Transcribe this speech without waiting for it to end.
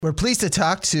We're pleased to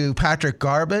talk to Patrick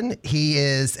Garban. He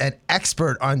is an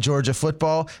expert on Georgia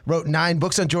football, wrote 9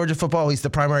 books on Georgia football. He's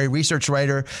the primary research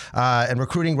writer and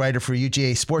recruiting writer for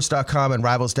UGAsports.com and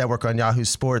Rivals Network on Yahoo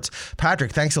Sports.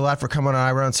 Patrick, thanks a lot for coming on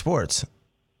Ira on Sports.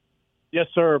 Yes,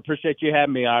 sir. Appreciate you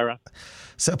having me, Ira.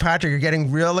 So, Patrick, you're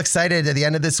getting real excited at the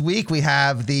end of this week. We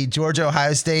have the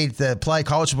Georgia-Ohio State, the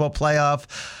college football playoff.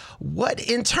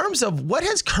 In terms of what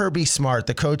has Kirby Smart,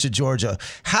 the coach of Georgia,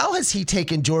 how has he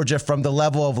taken Georgia from the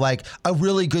level of like a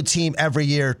really good team every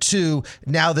year to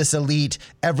now this elite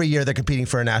every year they're competing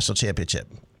for a national championship?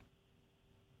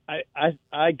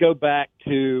 I go back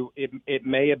to it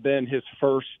may have been his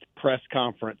first press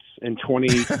conference in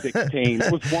 2016.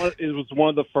 It was one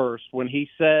of the first when he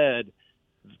said,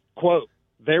 quote,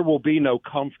 "There will be no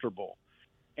comfortable."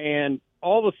 And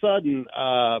all of a sudden,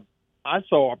 I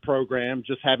saw a program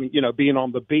just having, being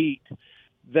on the beat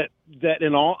that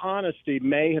in all honesty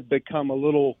may have become a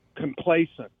little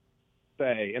complacent,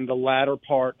 say, in the latter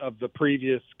part of the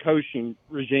previous coaching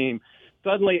regime.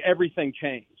 Suddenly everything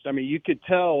changed. I mean, you could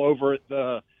tell over at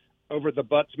the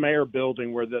Butts Mayer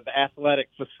building where the athletic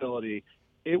facility,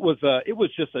 it was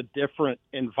just a different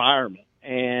environment.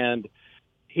 And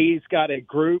he's got a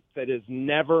group that is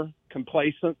never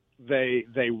complacent.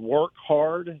 They work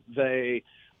hard. They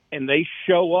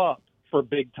show up for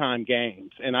big time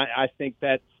games. And I think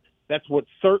that's what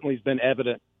certainly has been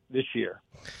evident this year.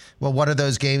 Well, one of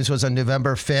those games was on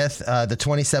November 5th, the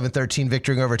 27-13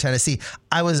 victory over Tennessee.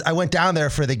 I went down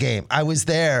there for the game. I was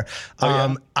there.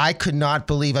 I could not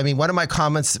believe. I mean, one of my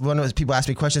comments, one of those people asked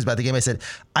me questions about the game. I said,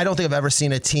 I don't think I've ever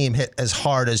seen a team hit as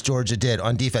hard as Georgia did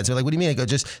on defense. They're like, what do you mean? I go,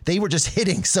 they were just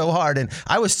hitting so hard. And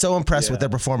I was so impressed with their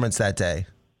performance that day.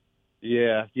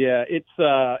 Yeah. I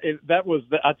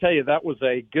tell you, that was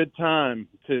a good time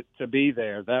to be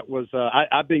there. That was,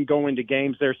 I've been going to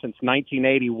games there since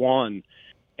 1981,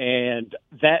 and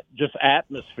that just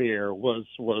atmosphere was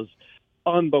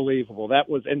unbelievable. That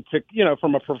was, and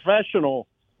from a professional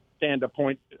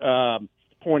standpoint,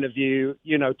 point of view,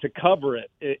 to cover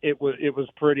it was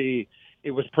pretty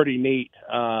neat,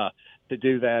 to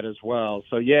do that as well.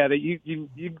 So yeah, that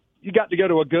you got to go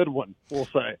to a good one, we'll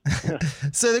say.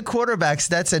 So the quarterback,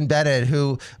 Stetson Bennett,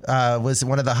 who was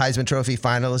one of the Heisman Trophy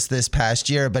finalists this past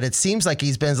year, but it seems like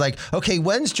he's been like, okay,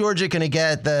 when's Georgia going to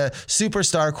get the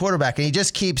superstar quarterback? And he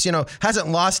just keeps, hasn't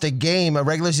lost a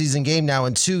regular season game now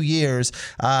in 2 years.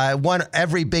 Won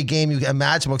every big game you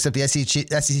imagine except the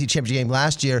SEC championship game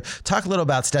last year. Talk a little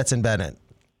about Stetson Bennett.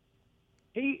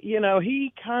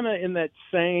 He kind of in that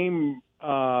same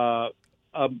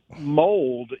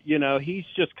mold, he's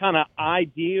just kind of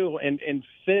ideal and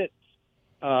fits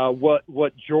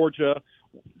what Georgia,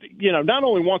 not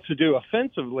only wants to do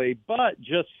offensively, but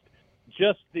just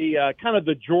the kind of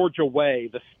the Georgia way,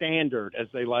 the standard, as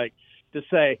they like to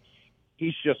say.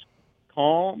 He's just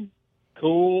calm,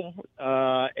 cool,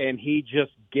 and he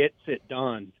just gets it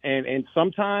done. And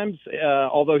sometimes,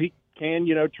 although he can,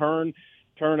 turn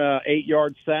a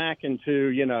 8-yard sack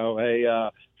into,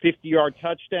 a 50-yard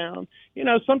touchdown.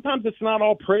 Sometimes it's not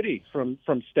all pretty from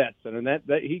Stetson, and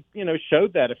that he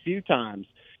showed that a few times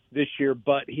this year.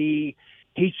 But he's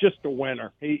just a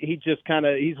winner. He just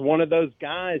he's one of those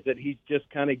guys that he just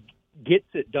kind of gets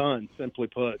it done. Simply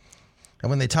put. And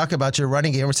when they talk about your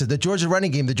running game, everyone says the Georgia running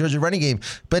game,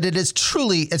 but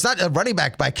it's not a running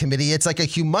back by committee. It's like a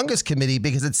humongous committee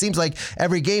because it seems like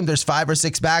every game there's 5 or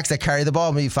 6 backs that carry the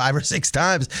ball maybe 5 or 6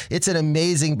 times. It's an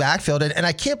amazing backfield. And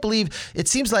I can't believe it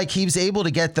seems like he's able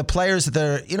to get the players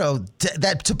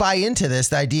that to buy into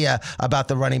this idea about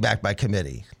the running back by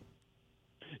committee.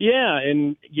 Yeah.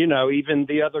 And, even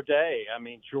the other day, I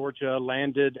mean, Georgia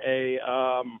landed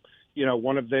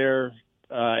one of their,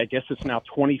 I guess it's now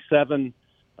 27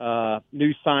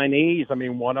 new signees. I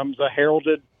mean, one of them's a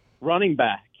heralded running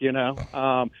back,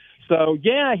 So,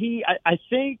 yeah, I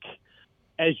think,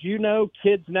 as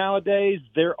kids nowadays,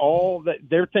 they're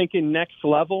thinking next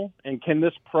level. And can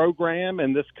this program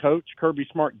and this coach, Kirby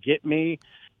Smart, get me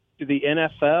to the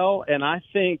NFL? And I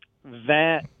think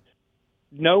that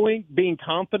being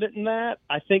confident in that,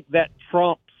 I think that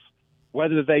trumps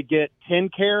whether they get 10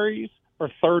 carries or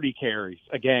 30 carries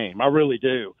a game. I really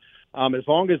do. As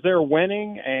long as they're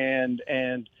winning and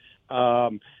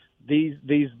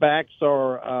these backs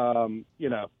are,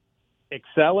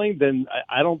 excelling, then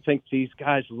I don't think these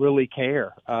guys really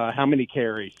care how many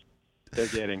carries they're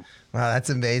getting. Wow, that's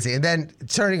amazing. And then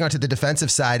turning onto the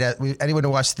defensive side, anyone who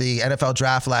watched the NFL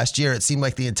draft last year, it seemed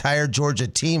like the entire Georgia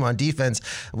team on defense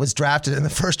was drafted in the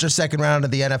first or second round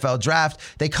of the NFL draft.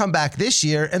 They come back this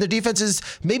year, and their defense is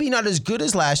maybe not as good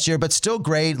as last year, but still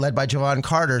great, led by Javon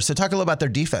Carter. So talk a little about their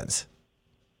defense.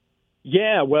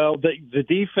 Yeah, well, the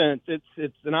defense,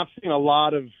 and I've seen a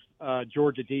lot of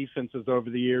Georgia defenses over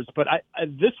the years, but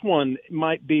this one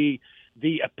might be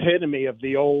the epitome of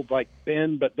the old like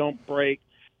bend but don't break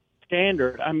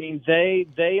standard. I mean,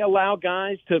 they allow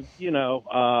guys to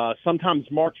sometimes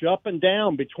march up and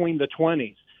down between the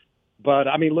 20s. But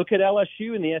I mean, look at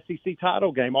LSU in the SEC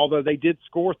title game. Although they did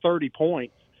score 30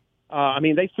 points, I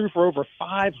mean they threw for over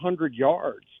 500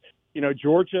 yards.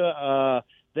 Georgia.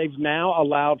 They've now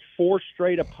allowed 4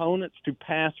 straight opponents to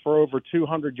pass for over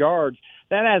 200 yards.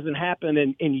 That hasn't happened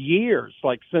in years,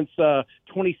 like since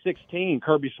 2016,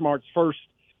 Kirby Smart's first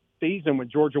season when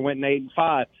Georgia went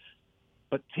 8-5.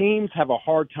 But teams have a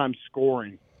hard time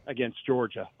scoring against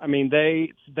Georgia. I mean,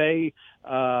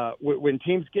 when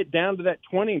teams get down to that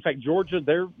 20, in fact, Georgia,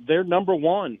 they're number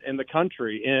 1 in the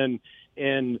country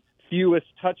in fewest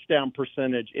touchdown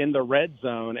percentage in the red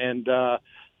zone, and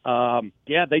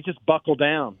they just buckle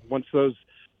down once those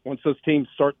teams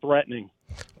start threatening.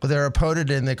 Well, their opponent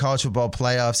in the college football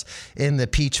playoffs in the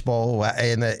Peach Bowl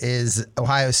is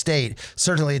Ohio State.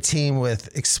 Certainly a team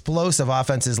with explosive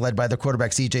offenses led by the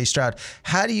quarterback C.J. Stroud.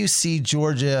 How do you see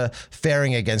Georgia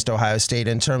faring against Ohio State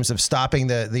in terms of stopping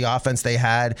the offense they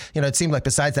had? It seemed like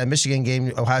besides that Michigan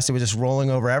game, Ohio State was just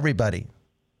rolling over everybody.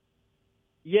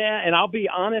 Yeah, and I'll be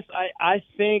honest, I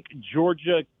think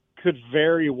Georgia could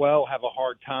very well have a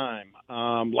hard time.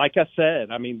 Like I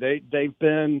said, I mean they've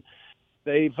been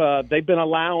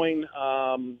allowing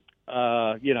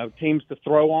teams to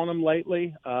throw on them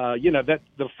lately. That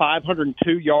the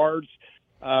 502 yards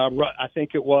I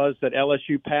think it was that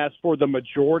LSU passed for, the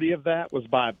majority of that was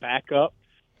by a backup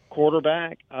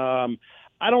quarterback. I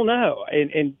don't know.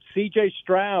 And C.J.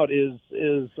 Stroud is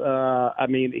I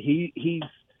mean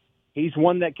he's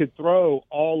one that could throw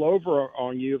all over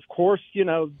on you. Of course,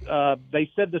 they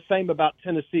said the same about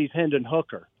Tennessee's Hendon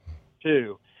Hooker,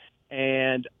 too.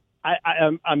 And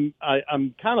I'm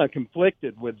kind of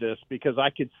conflicted with this because I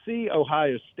could see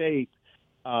Ohio State,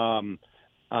 doing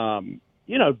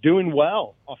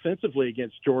well offensively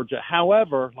against Georgia.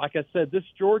 However, like I said, this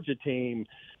Georgia team,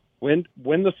 when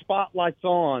the spotlight's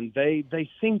on, they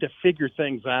seem to figure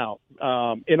things out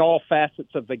in all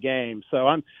facets of the game. So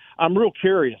I'm real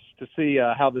curious to see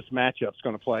how this matchup's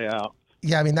going to play out.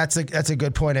 Yeah, I mean, that's a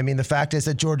good point. I mean, the fact is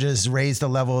that Georgia's raised the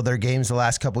level of their games the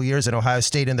last couple of years, and Ohio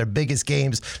State in their biggest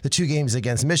games, the 2 games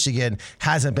against Michigan,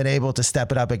 hasn't been able to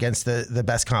step it up against the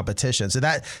best competition. So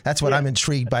that's what I'm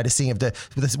intrigued by, to seeing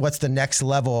what's the next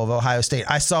level of Ohio State.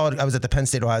 I was at the Penn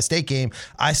State-Ohio State game.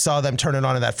 I saw them turn it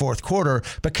on in that fourth quarter,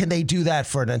 but can they do that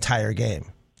for an entire game?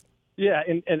 Yeah,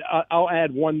 and I'll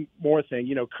add one more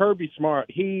thing. Kirby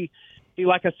Smart, he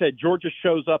like I said, Georgia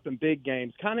shows up in big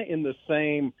games, kind of in the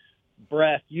same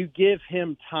breath. You give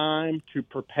him time to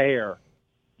prepare,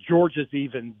 Georgia's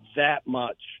even that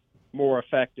much more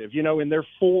effective. In their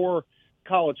 4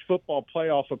 college football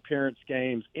playoff appearance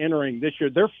games entering this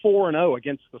year, they're 4-0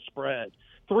 against the spread,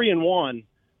 3-1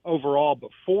 overall,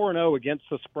 but 4-0 against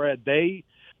the spread. They,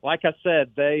 like I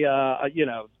said, they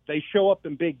show up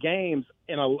in big games,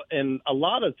 and a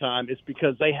lot of time it's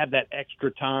because they have that extra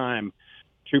time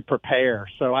to prepare.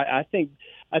 So I think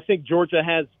Georgia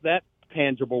has that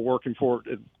tangible working for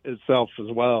itself as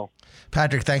well.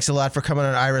 Patrick, thanks a lot for coming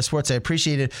on Ira Sports. I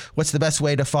appreciate it. What's the best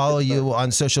way to follow you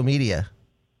on social media?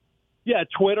 Yeah,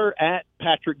 Twitter at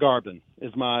Patrick Garban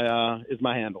is my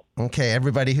handle. Okay,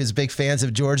 everybody who's big fans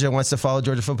of Georgia, wants to follow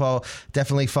Georgia football,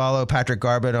 definitely follow Patrick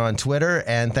Garban on Twitter.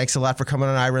 And thanks a lot for coming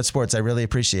on Ira Sports. I really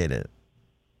appreciate it.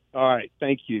 All right,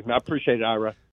 thank you. I appreciate it, Ira.